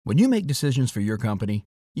When you make decisions for your company,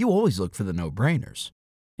 you always look for the no-brainers.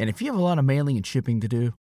 And if you have a lot of mailing and shipping to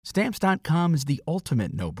do, Stamps.com is the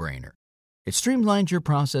ultimate no-brainer. It streamlines your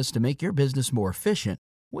process to make your business more efficient,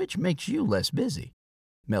 which makes you less busy.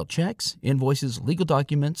 Mail checks, invoices, legal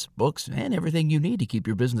documents, books, and everything you need to keep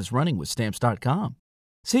your business running with Stamps.com.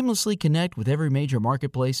 Seamlessly connect with every major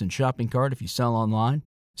marketplace and shopping cart if you sell online.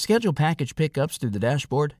 Schedule package pickups through the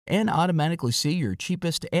dashboard and automatically see your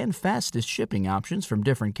cheapest and fastest shipping options from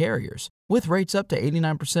different carriers, with rates up to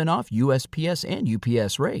 89% off USPS and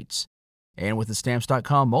UPS rates. And with the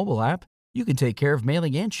Stamps.com mobile app, you can take care of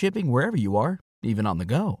mailing and shipping wherever you are, even on the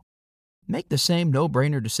go. Make the same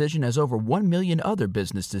no-brainer decision as over 1 million other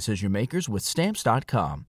business decision makers with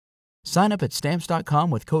Stamps.com. Sign up at Stamps.com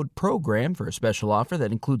with code PROGRAM for a special offer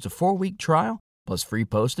that includes a 4-week trial, plus free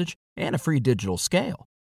postage and a free digital scale.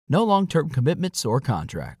 No long-term commitments or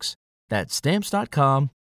contracts. That's Stamps.com,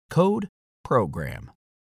 code PROGRAM.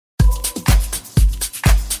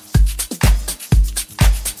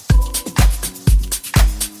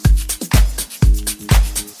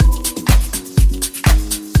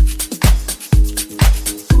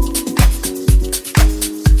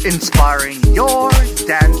 Inspiring your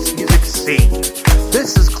dance music scene.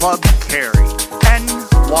 This is Club Carry,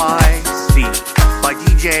 NYC, by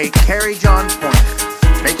DJ Carrie John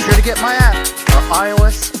Pointer. Make sure to get my app for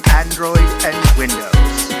iOS, Android, and Windows.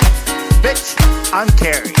 Bitch, I'm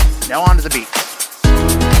Carrie. Now on to the beat.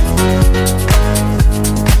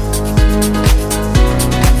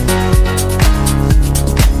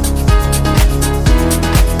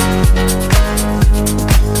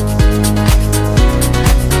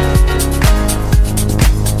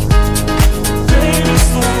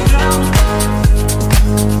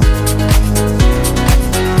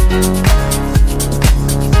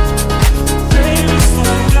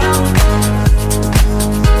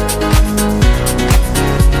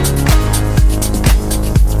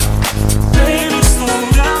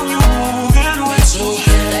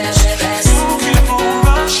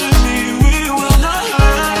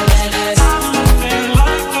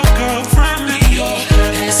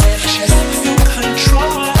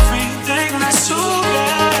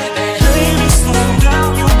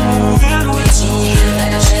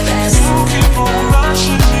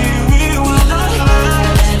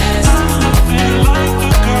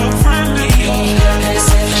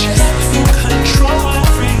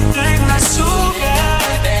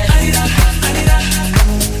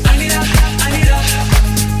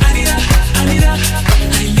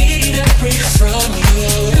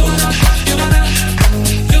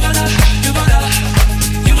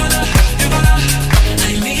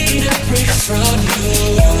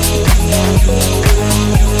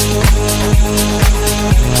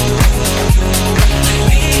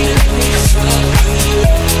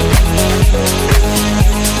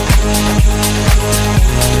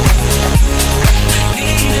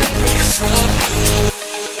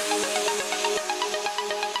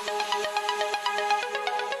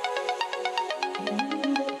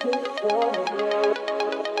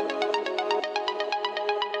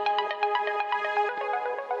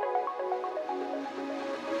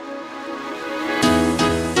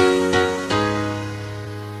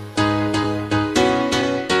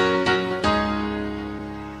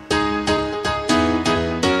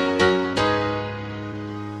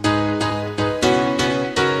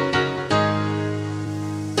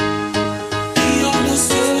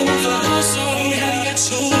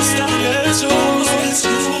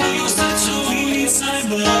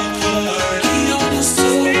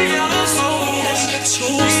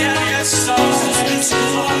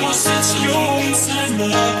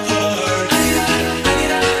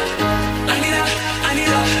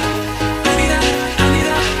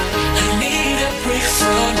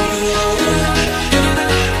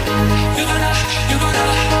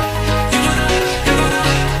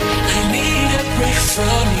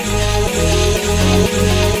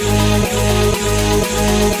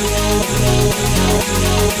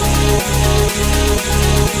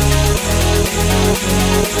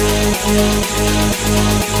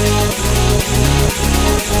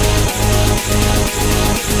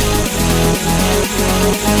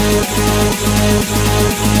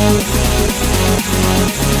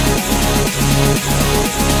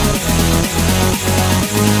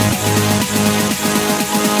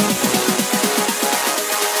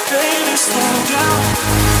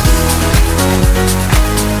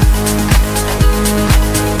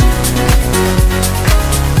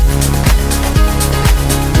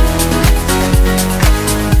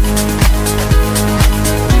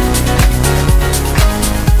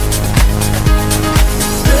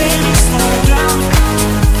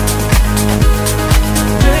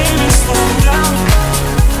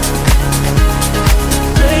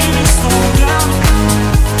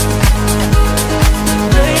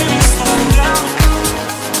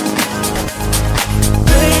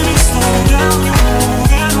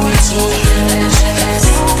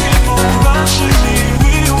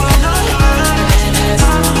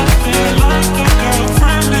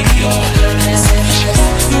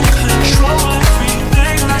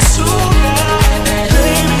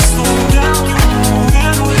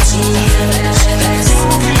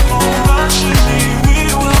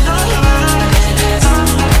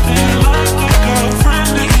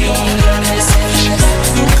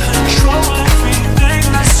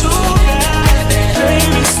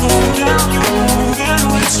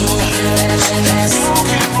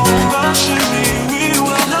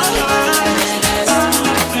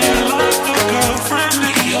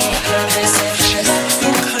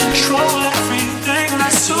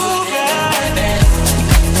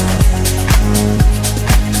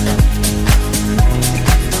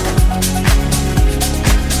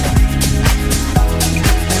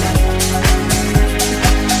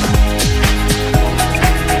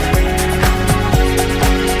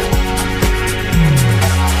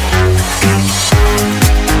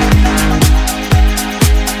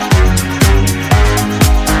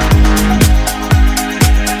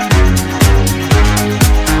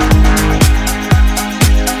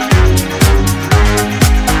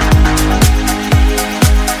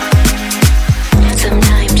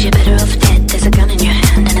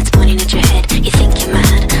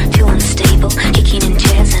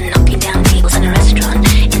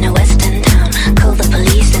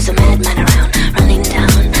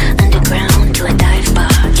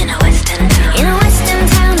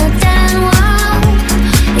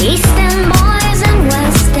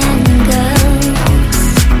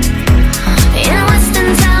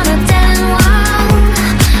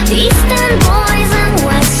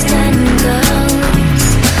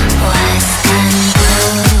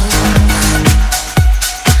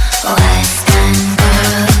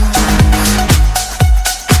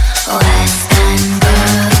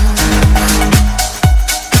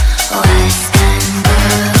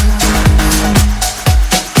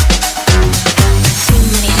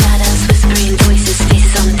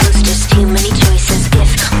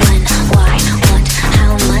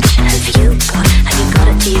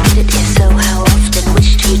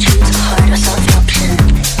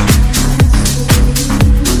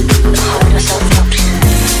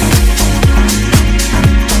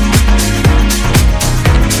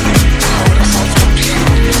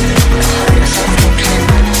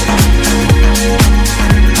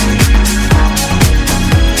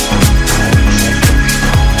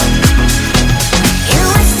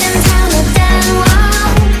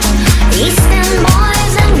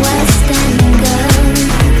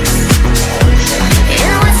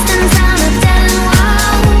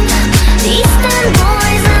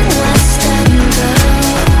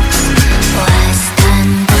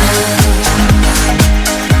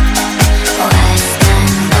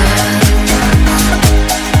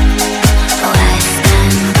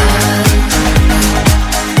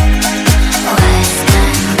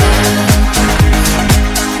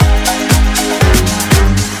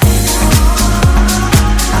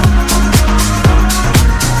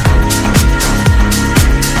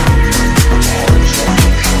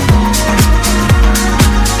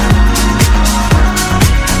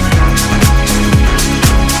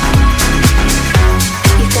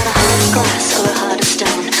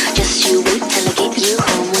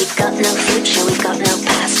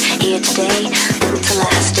 stay, built to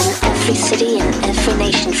last in every city and every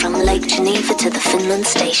nation, from Lake Geneva to the Finland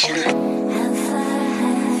station.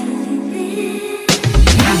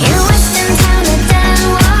 In Western town, a den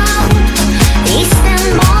wall, Eastern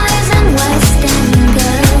boys and Western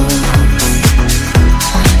girls.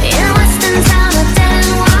 In Western town, a den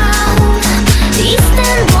wall,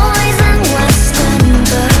 Eastern boys and Western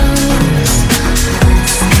girls.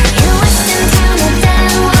 In Western town, a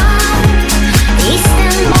den wall,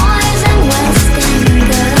 Eastern boys and Western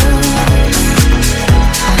girls.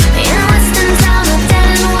 In Western town, a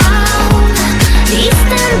den wall,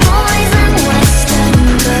 Eastern boys and Western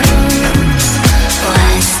girls.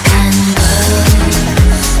 Western girls.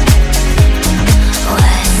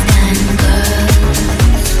 Western girls.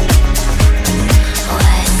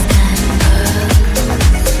 Western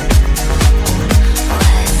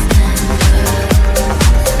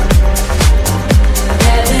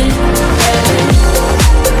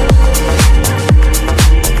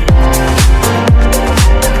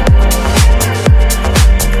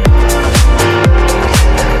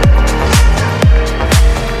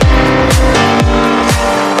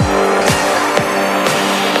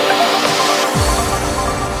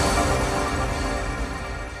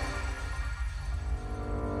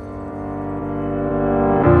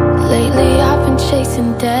Lately I've been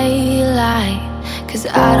chasing daylight, 'cause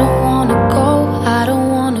I don't wanna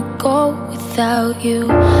go without you.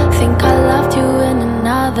 Think I loved you in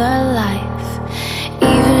another life.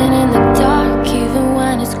 Even in the dark, even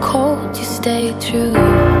when it's cold, you stay true.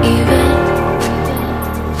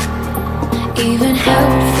 Even hell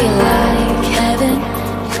would feel like heaven.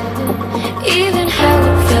 Even hell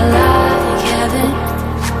would feel like heaven.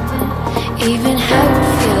 Even hell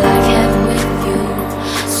would feel like heaven with you.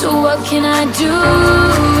 So what can I do?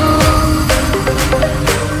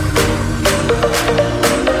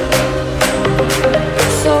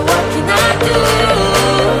 So what can I do?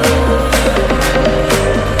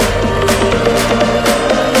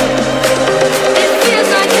 It feels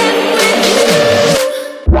like heaven with you.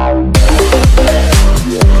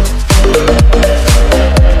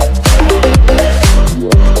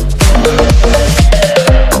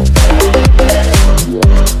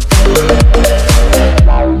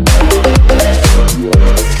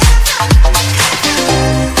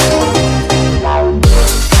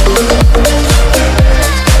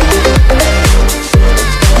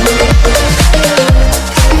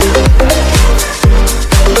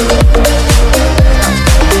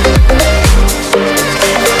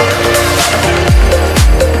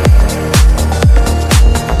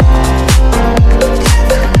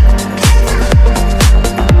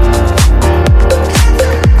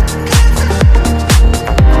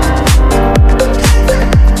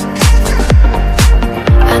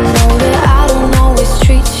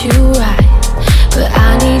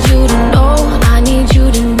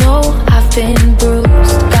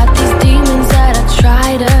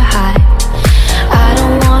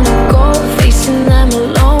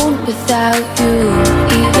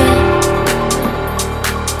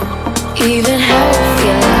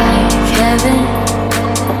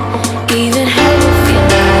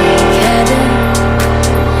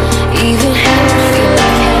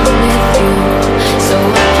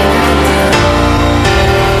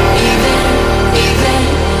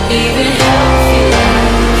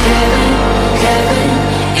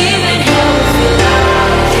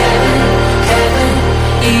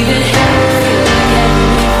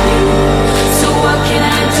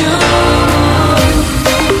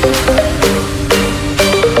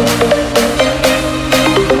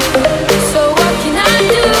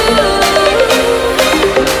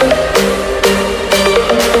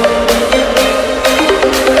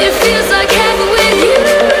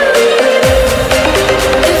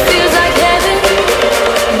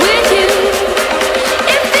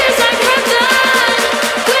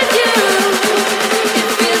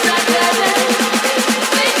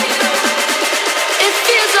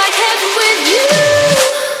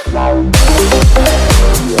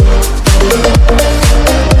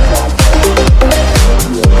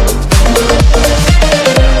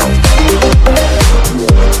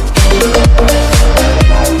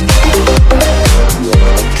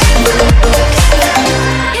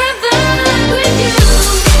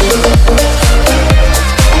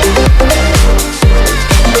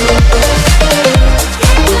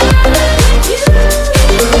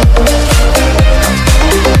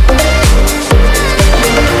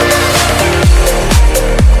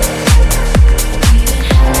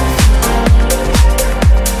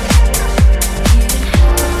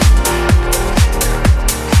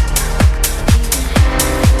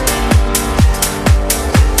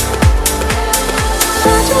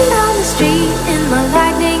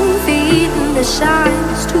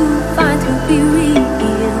 shines too fine to be real.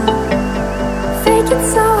 Fake it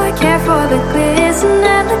so I care for the glisten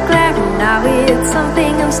and the glare, and now it's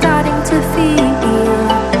something I'm starting to feel.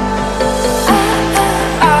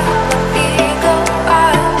 Eagle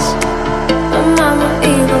eyes, mama,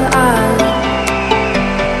 eagle eyes.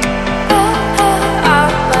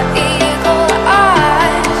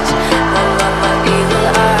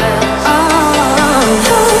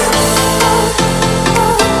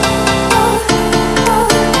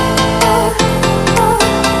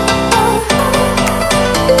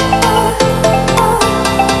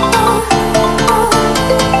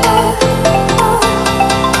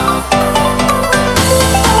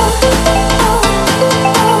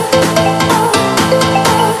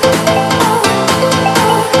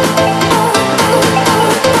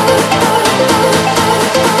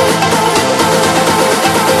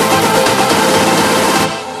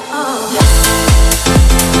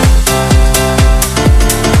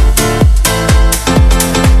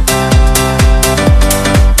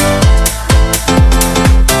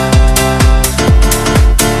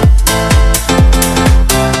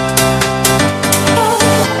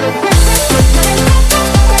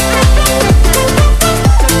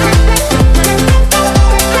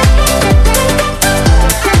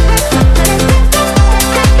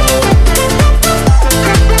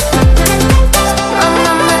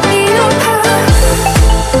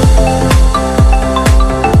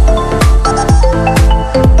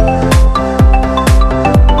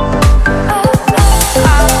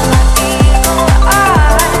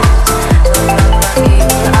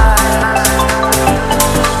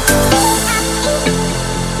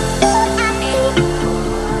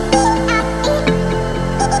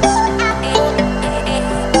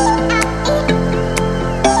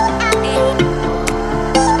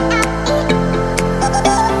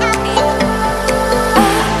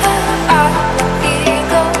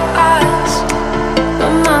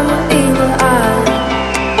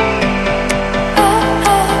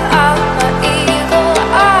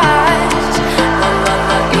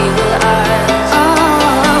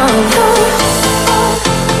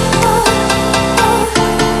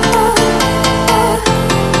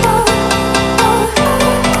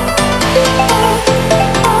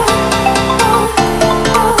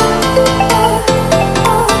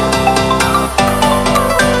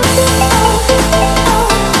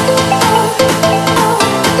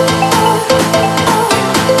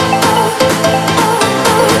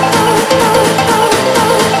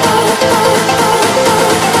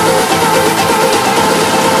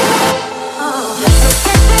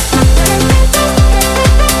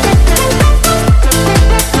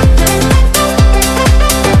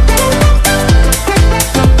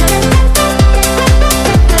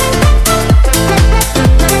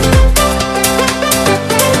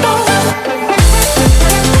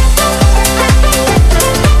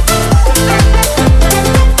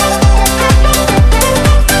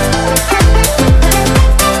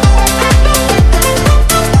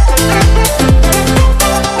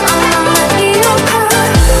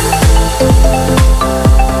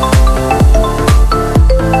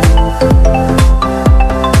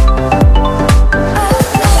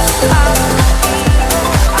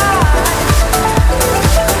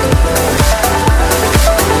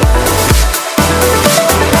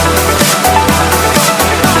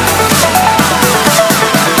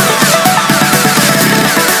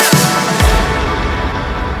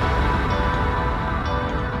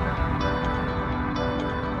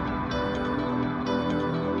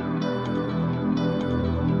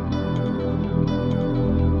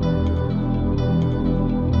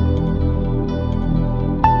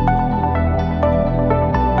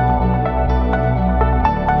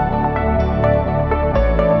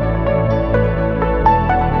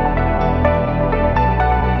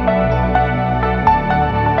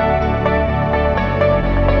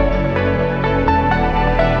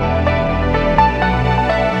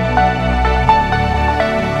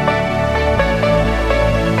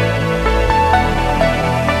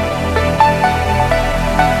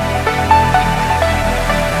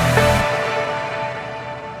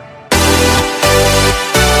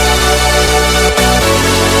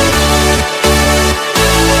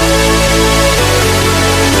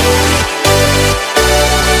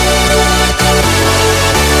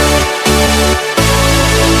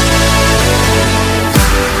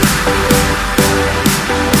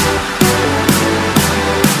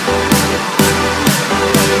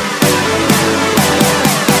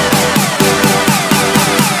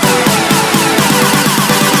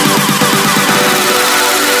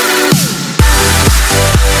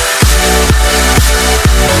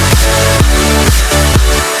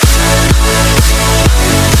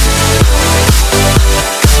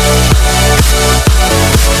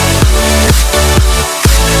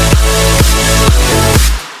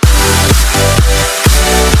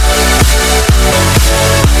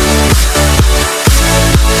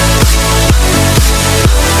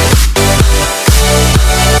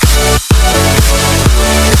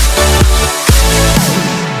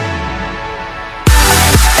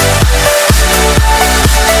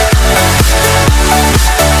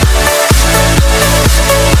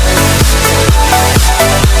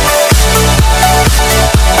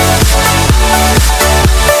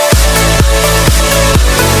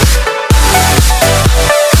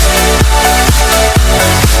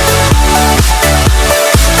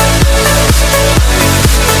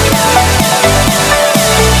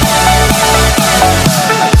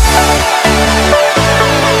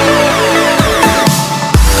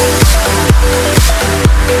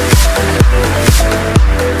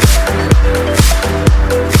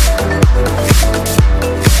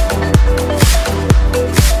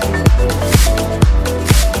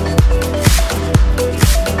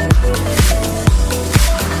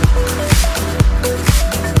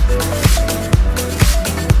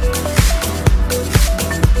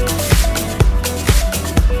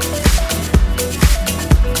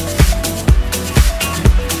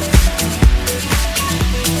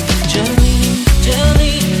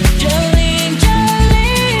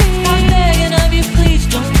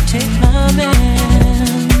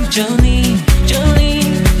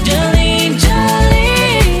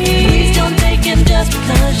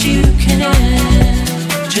 'cause you can.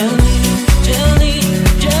 Jolene, Jolene,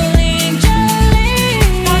 Jolene, Jolene,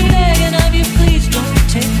 I'm begging of you, please don't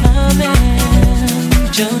take my man.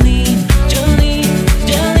 Jolene, Jolene,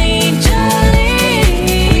 Jolene, Jolene,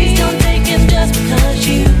 please don't take him just because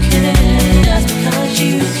you can. Just because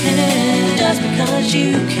you can. Just because you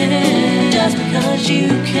can. Just because you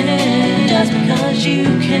can. Just because you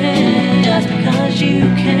can. Just because you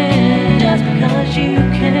can. Just because you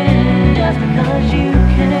can. Just because you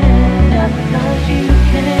can. Just because you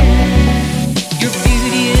can. Your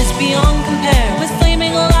beauty is beyond compare, with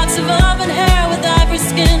flaming locks of auburn hair, with ivory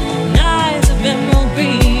skin and eyes of emerald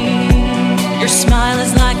green. Your smile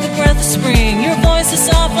is like the breath of spring. Your voice is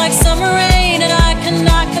soft like summer rain, and I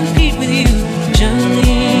cannot compete with you,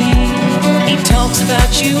 Jolene. He talks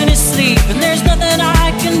about you in his sleep, and there's nothing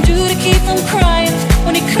I can do to keep from crying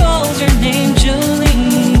when he calls your name,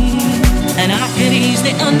 Jolene. And I could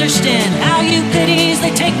easily understand how you could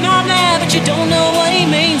easily take my man, but you don't know what he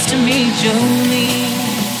means to me, Jolene.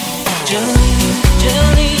 Jolene,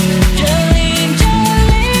 Jolene, Jolene,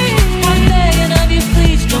 Jolene, I'm begging of you,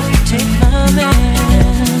 please don't take my man.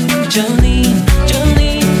 Jolene,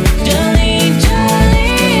 Jolene, Jolene,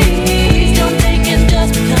 Jolene, please don't take him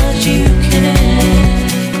just because you can.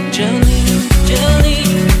 Jolene,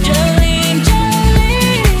 Jolene, Jolene,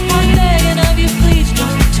 Jolene, I'm begging of you, please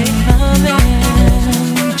don't take my man.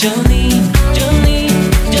 Jolene, Jolene,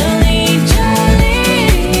 Jolene,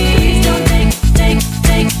 Jolene, please don't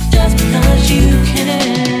take just because you can.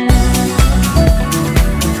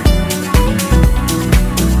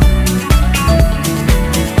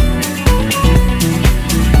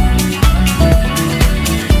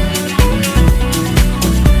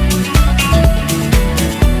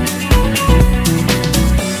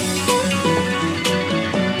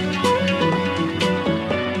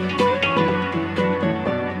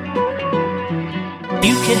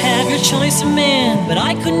 You could have your choice of man, but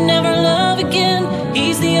I could never love again.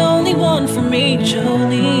 He's the only one for me,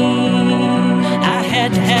 Jolene. I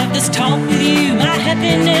had to have this talk with you. My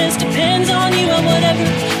happiness depends on you and whatever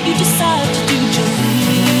you decide to do,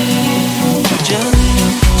 Jolene. Jolene,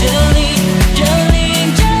 Jolene, Jolene,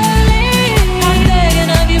 Jolene, I'm begging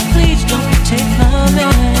of you, please don't take my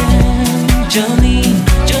man. Jolene,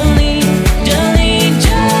 Jolene, Jolene,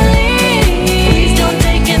 Jolene, please don't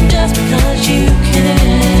take him just because you can.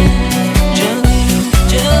 Jolene,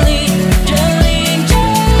 Jolene, Jolene,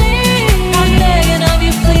 Jolene, I'm begging of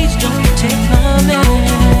you, please don't take my man.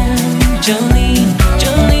 Jolene,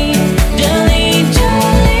 Jolene, Jolene,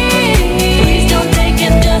 Jolene, please don't take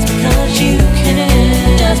him just because you can.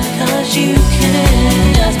 Just because you can.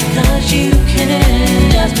 Just because you can.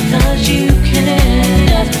 Just because you can.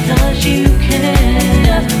 Just because you can.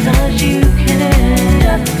 Just because you can.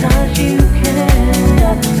 Just because you can.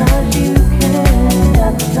 Just because you can.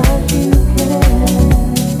 Just because you can.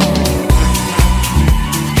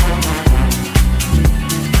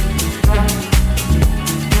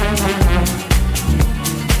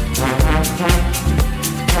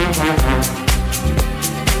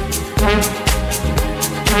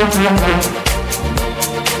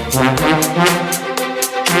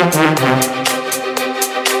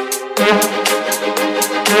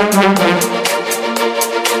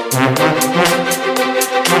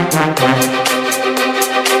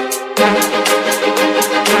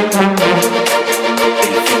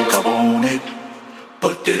 They think I own it,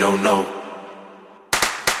 but they don't know.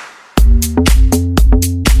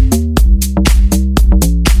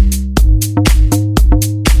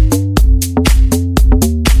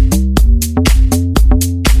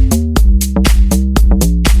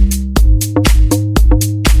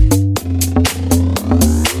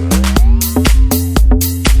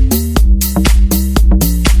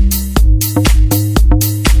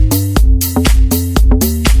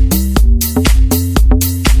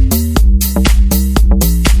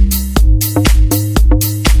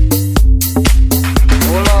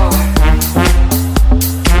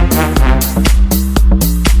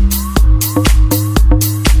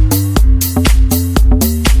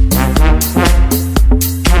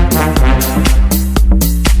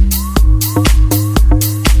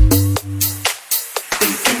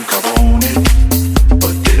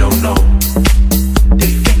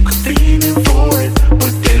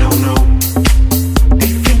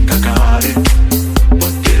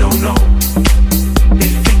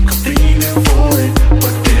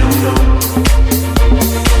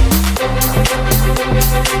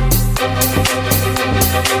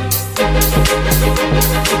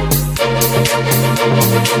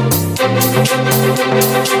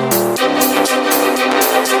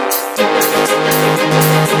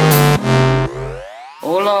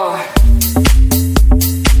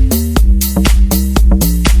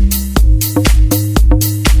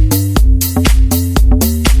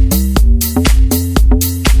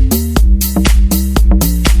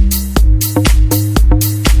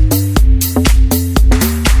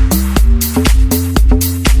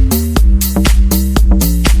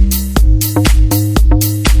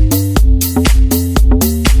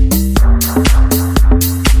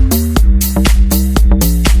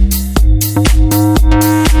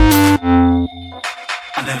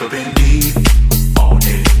 never been deep on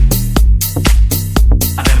it.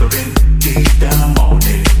 I never been deep down on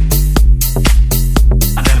it.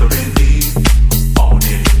 I never been deep on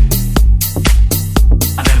it.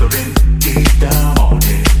 I never been deep down on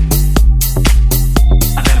it.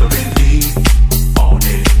 I never been deep on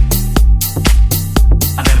it.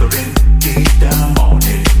 I never been deep down on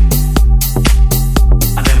it.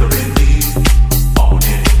 I never been deep on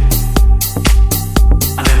it.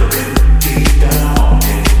 I never been deep down on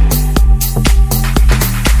it.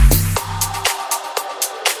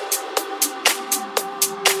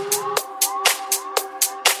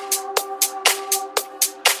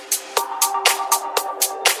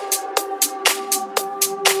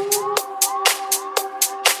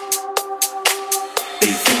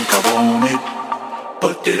 They think I want it,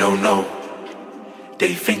 but they don't know.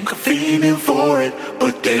 They think I'm feeling for it,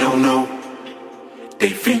 but they don't know. They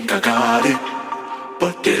think I got it,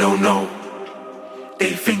 but they don't know.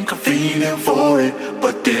 They think I'm feeling for it,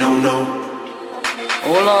 but they don't know.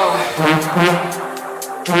 Hola.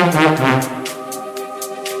 Hola.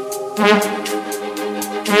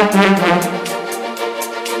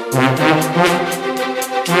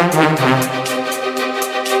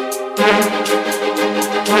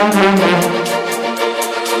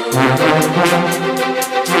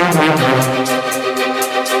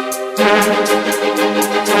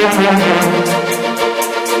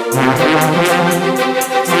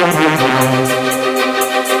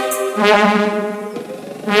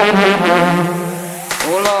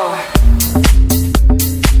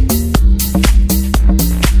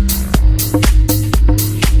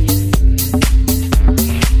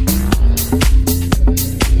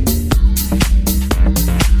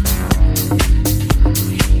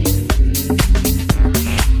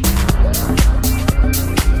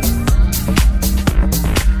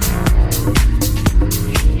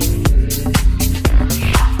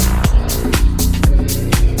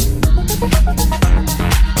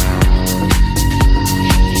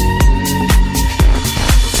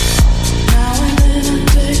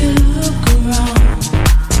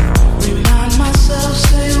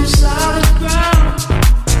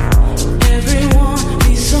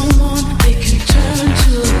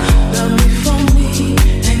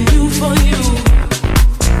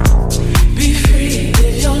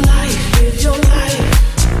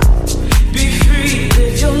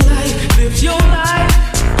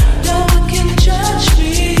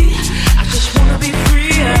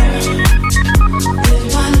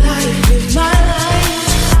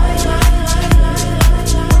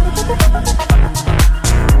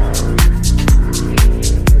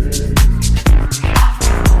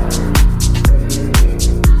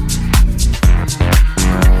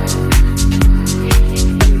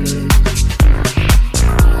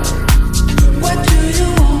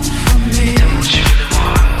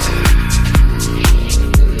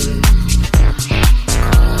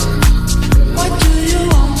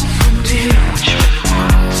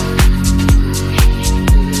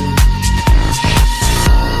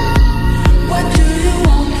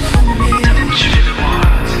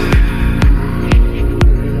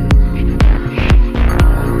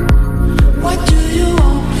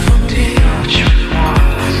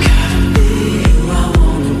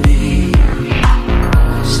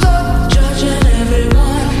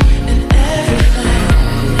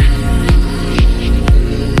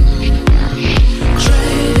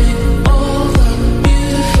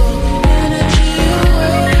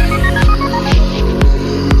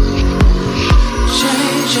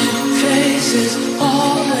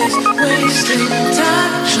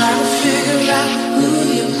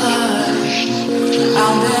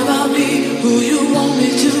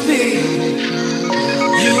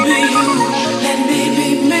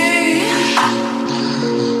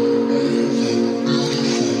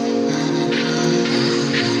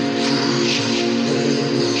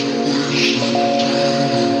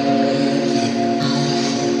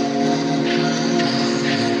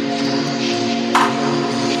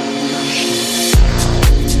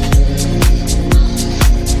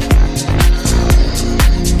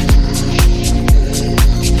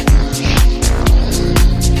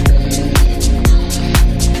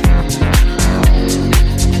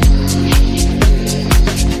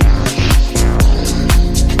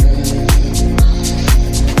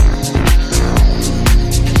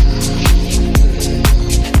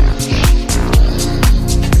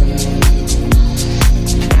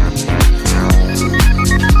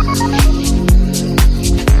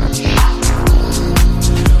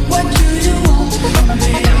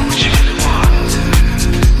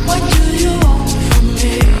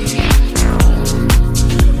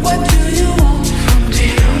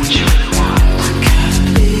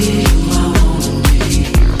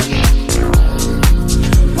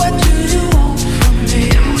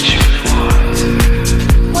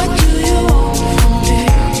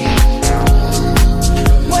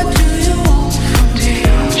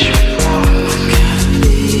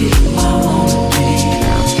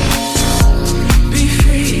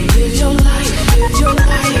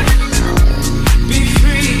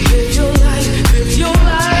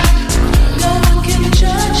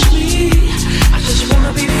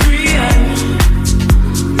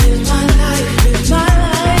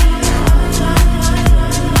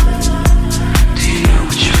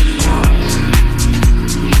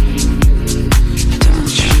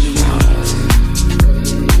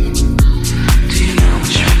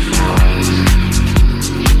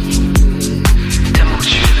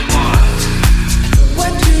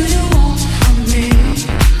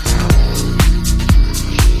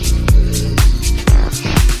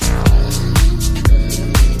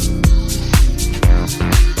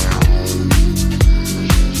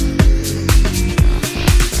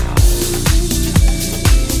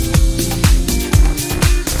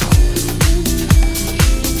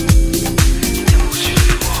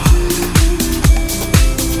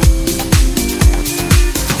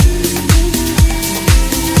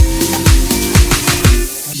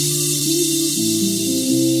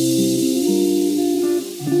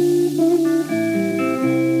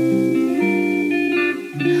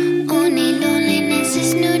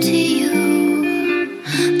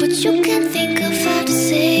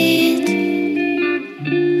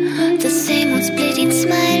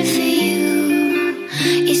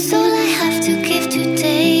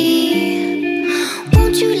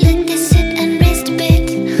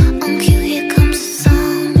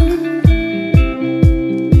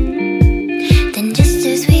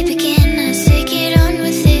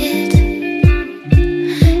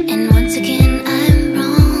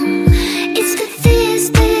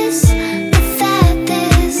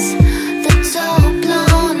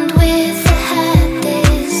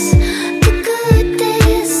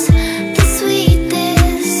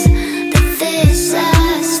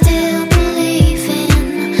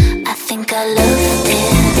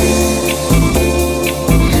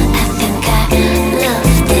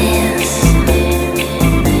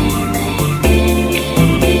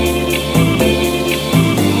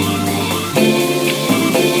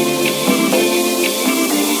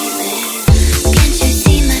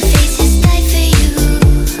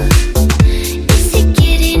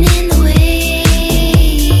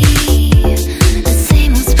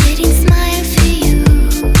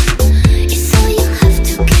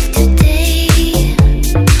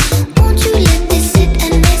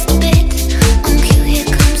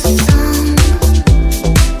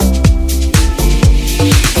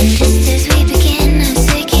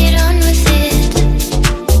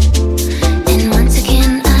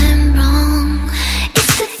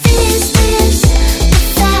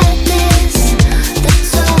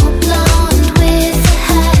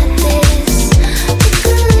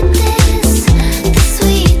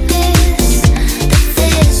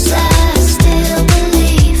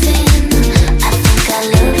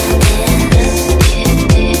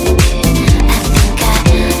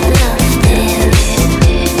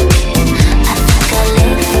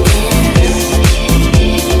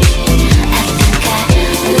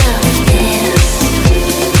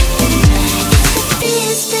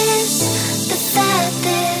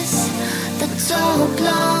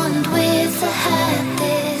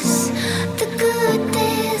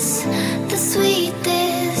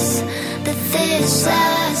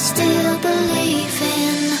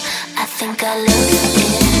 think I love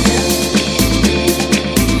it.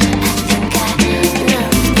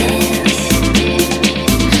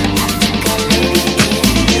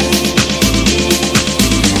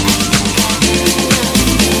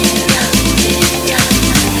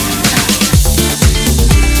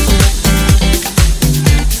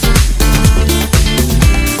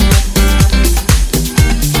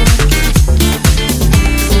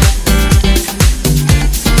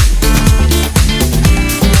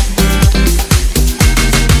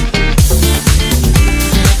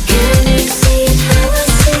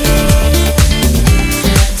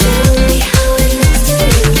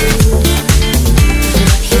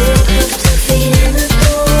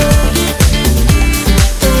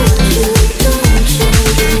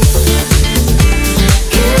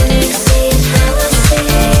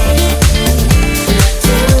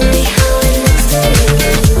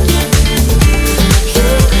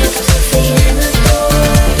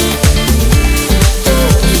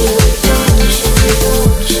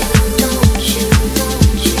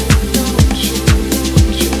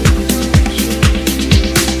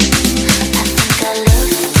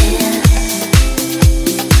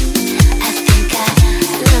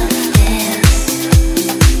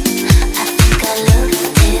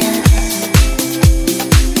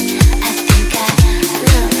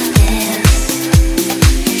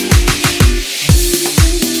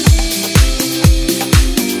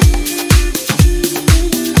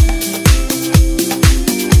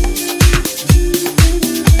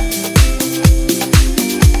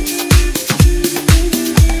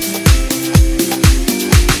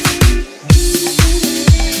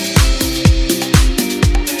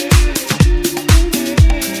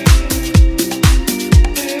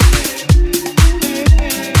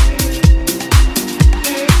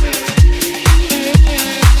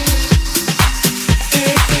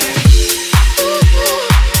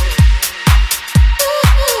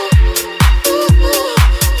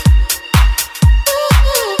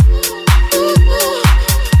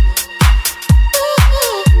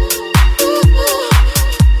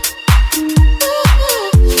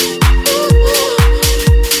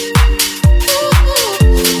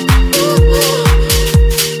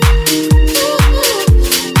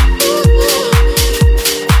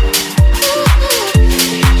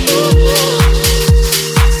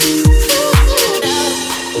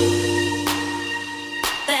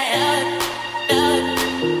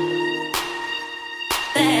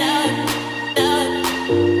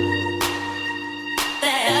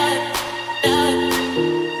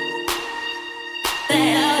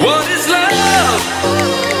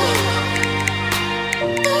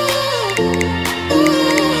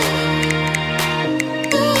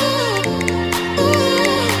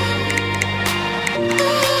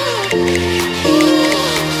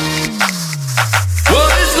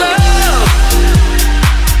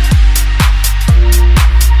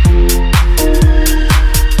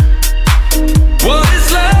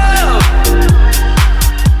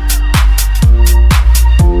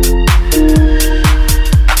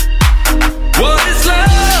 What is love?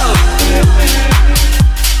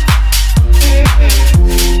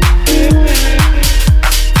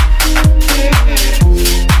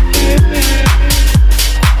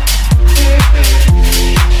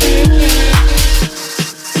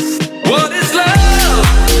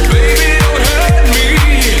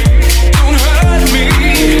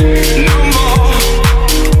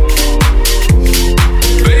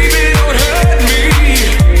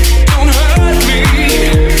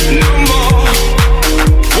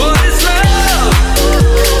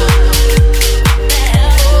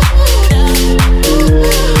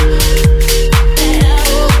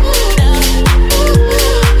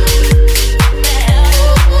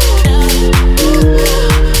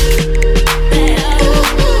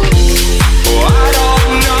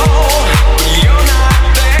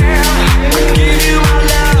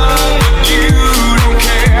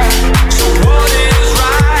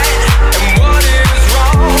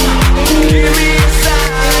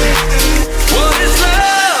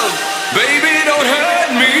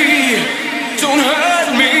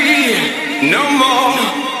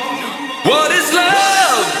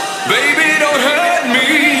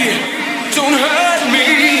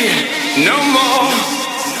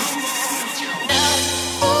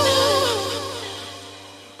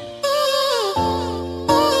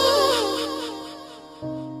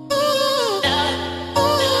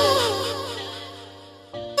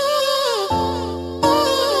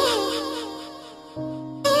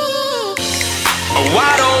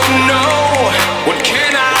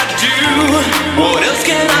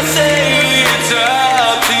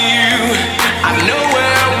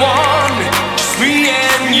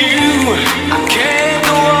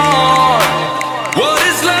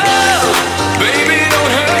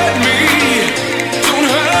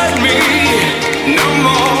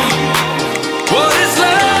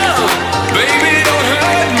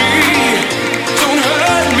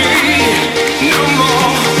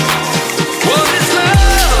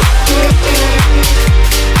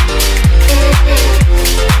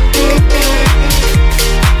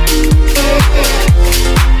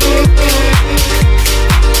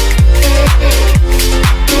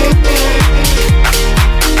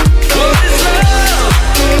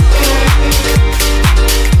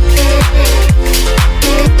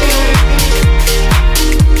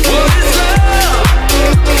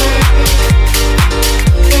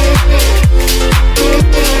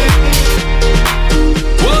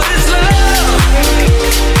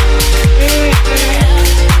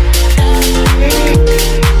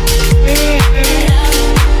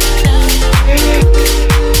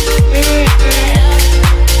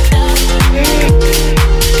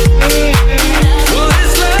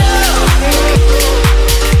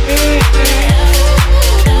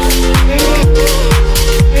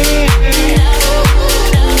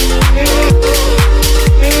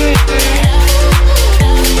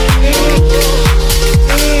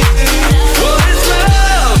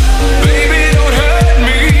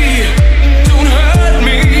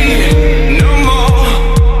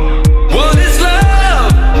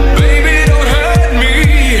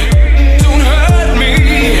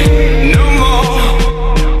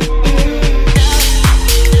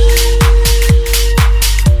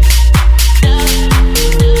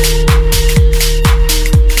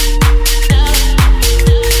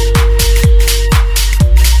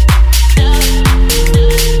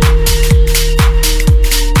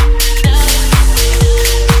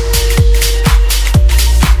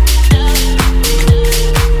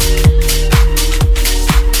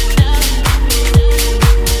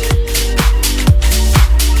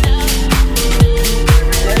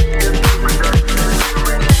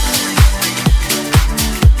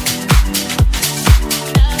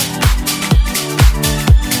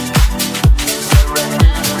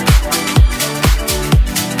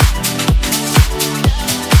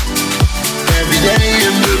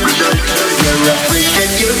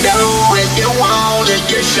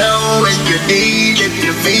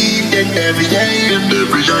 every day and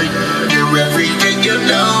every night. You're everything you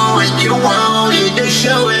know and you want it to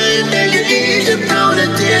show it, and you need to know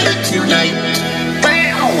that dinner tonight.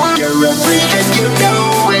 You're everything you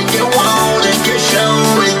know and you want it to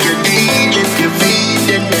show it, you need it, you feed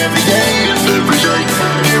it every day and every night.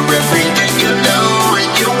 You're everything you know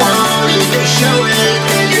and you want it to show it,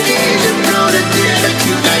 and you need to know that dinner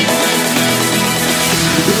tonight.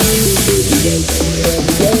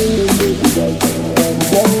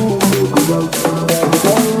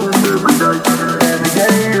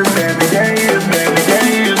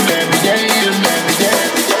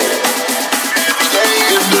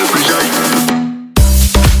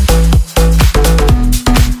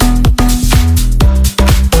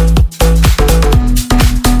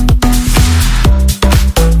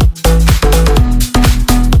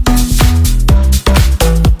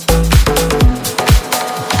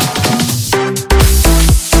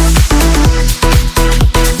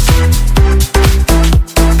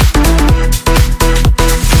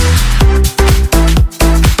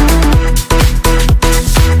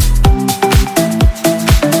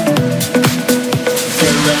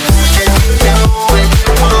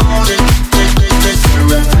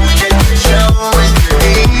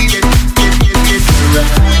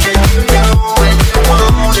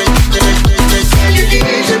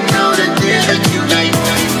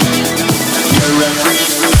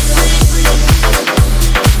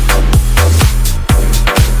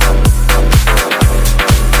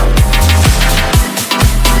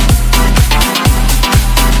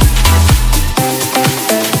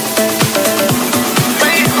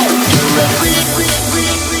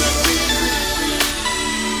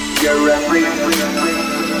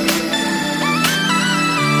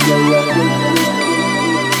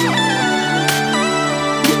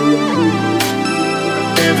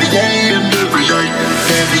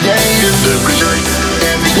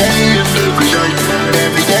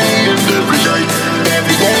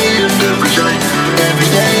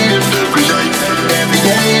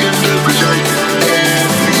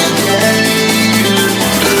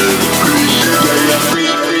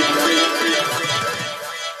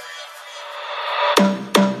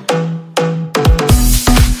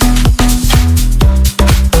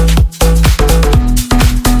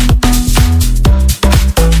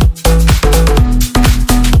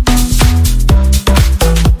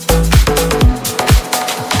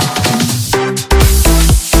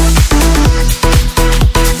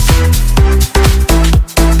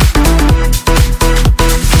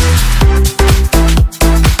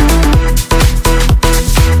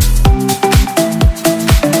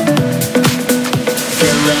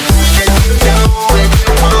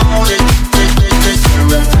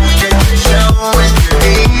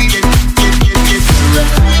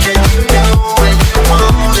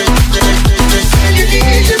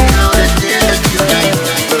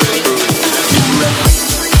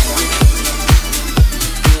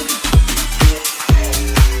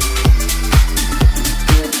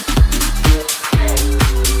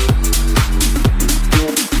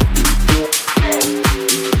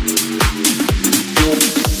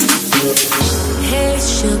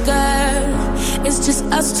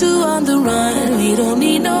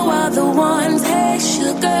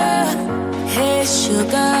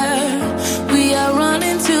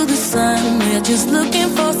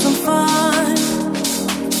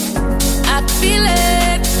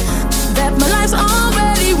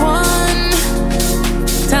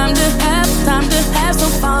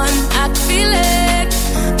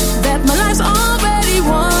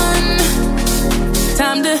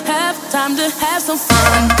 Time to have some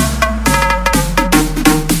fun.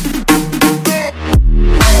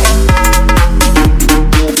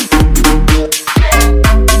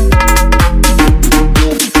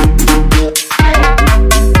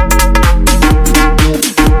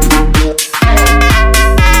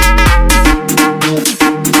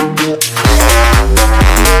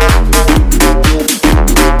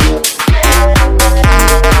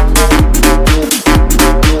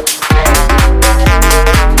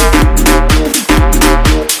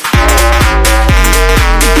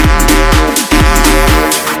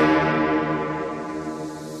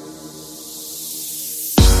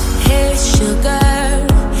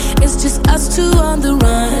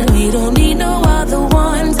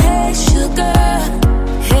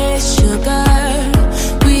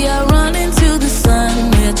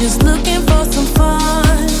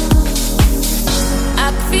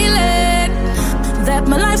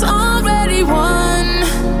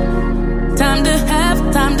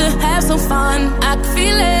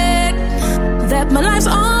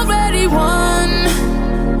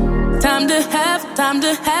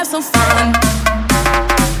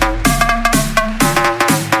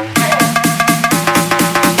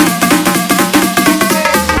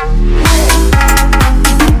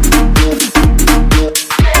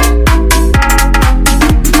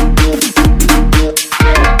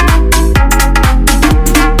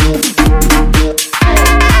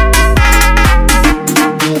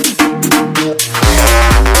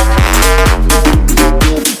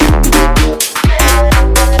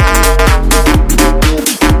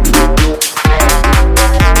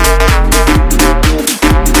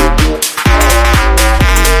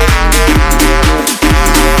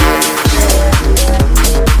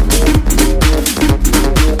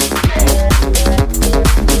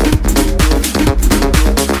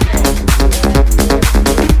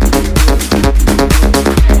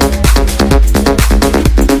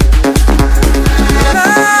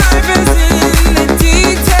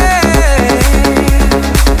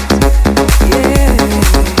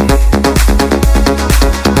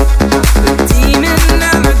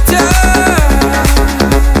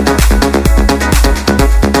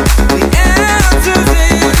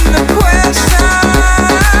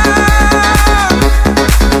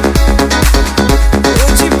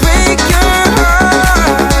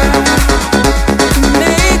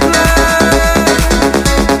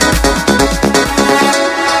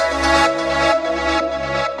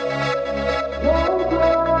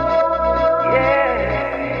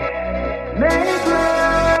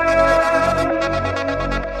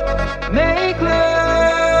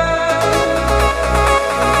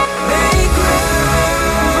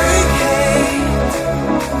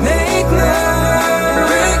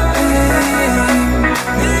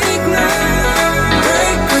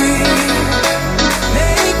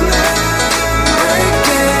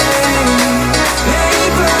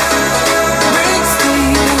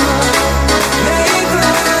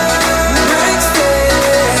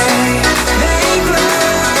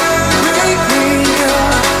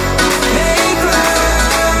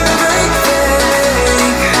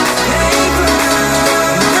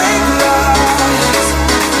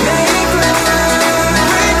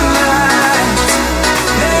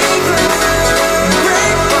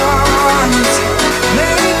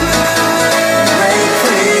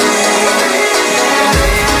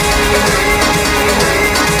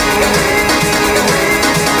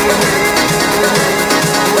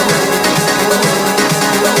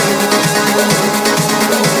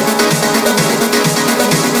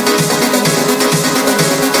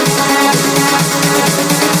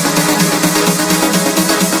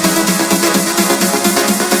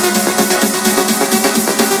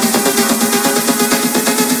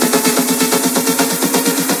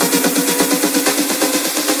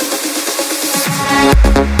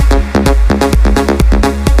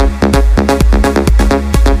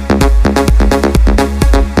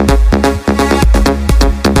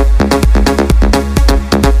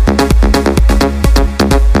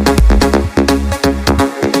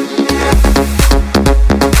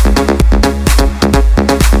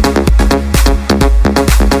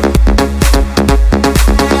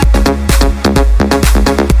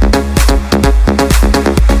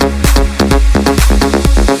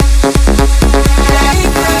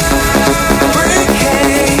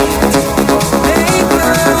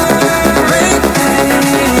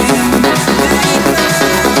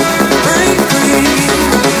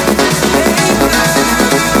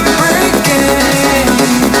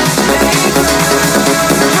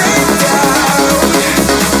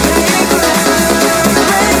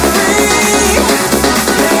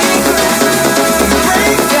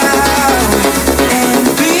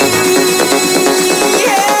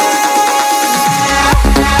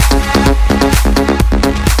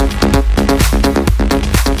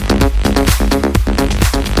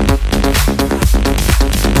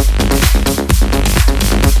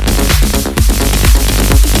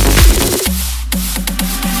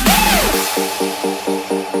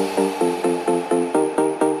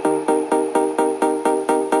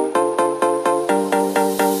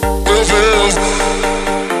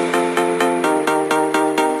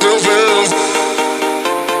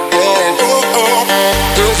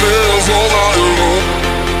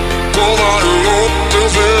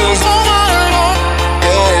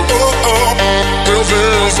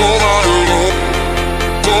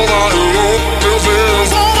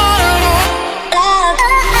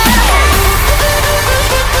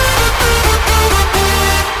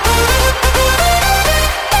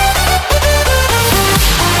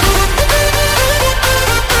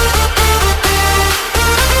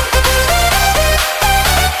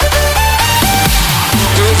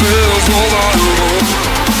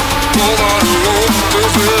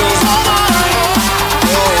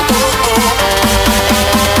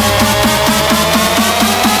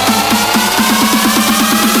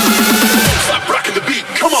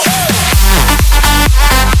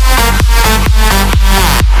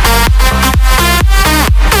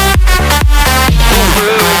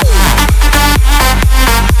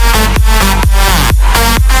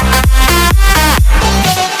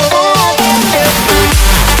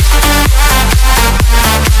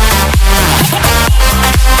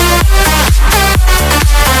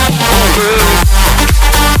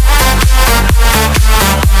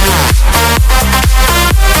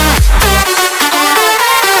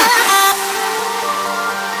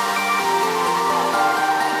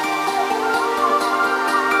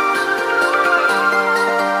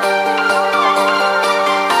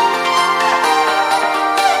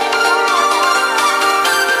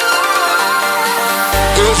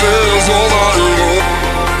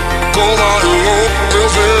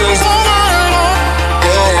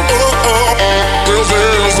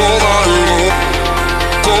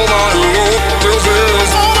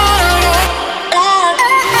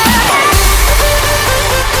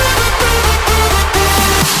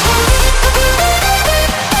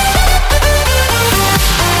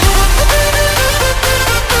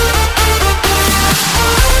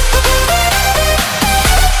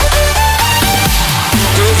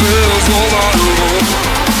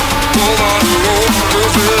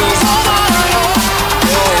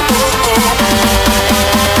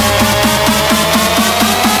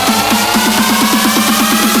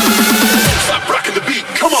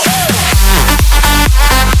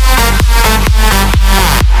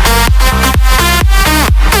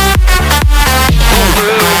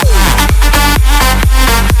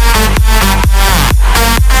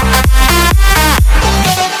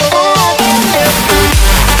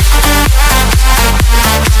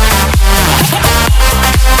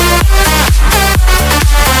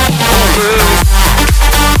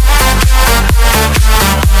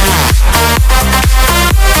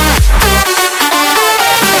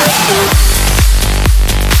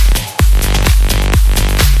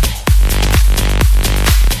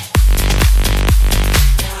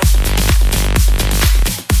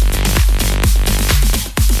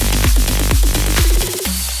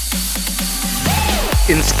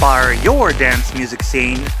 Inspire your dance music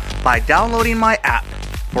scene by downloading my app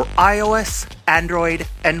for iOS, Android,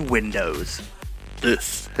 and Windows.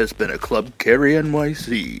 This has been a Club Carry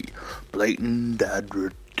NYC blatant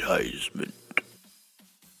advertisement.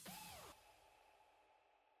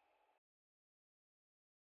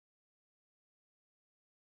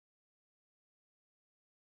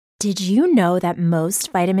 Did you know that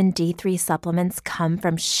most vitamin D3 supplements come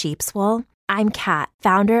from sheep's wool? I'm Kat,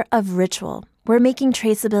 founder of Ritual. We're making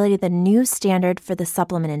traceability the new standard for the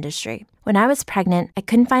supplement industry. When I was pregnant, I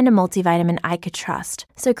couldn't find a multivitamin I could trust,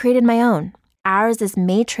 so I created my own. Ours is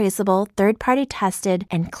made traceable, third-party tested,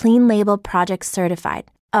 and clean label project certified.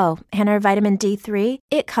 Oh, and our vitamin D3?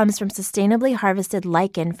 It comes from sustainably harvested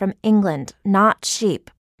lichen from England, not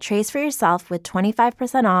sheep. Trace for yourself with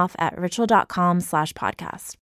 25% off at ritual.com/podcast.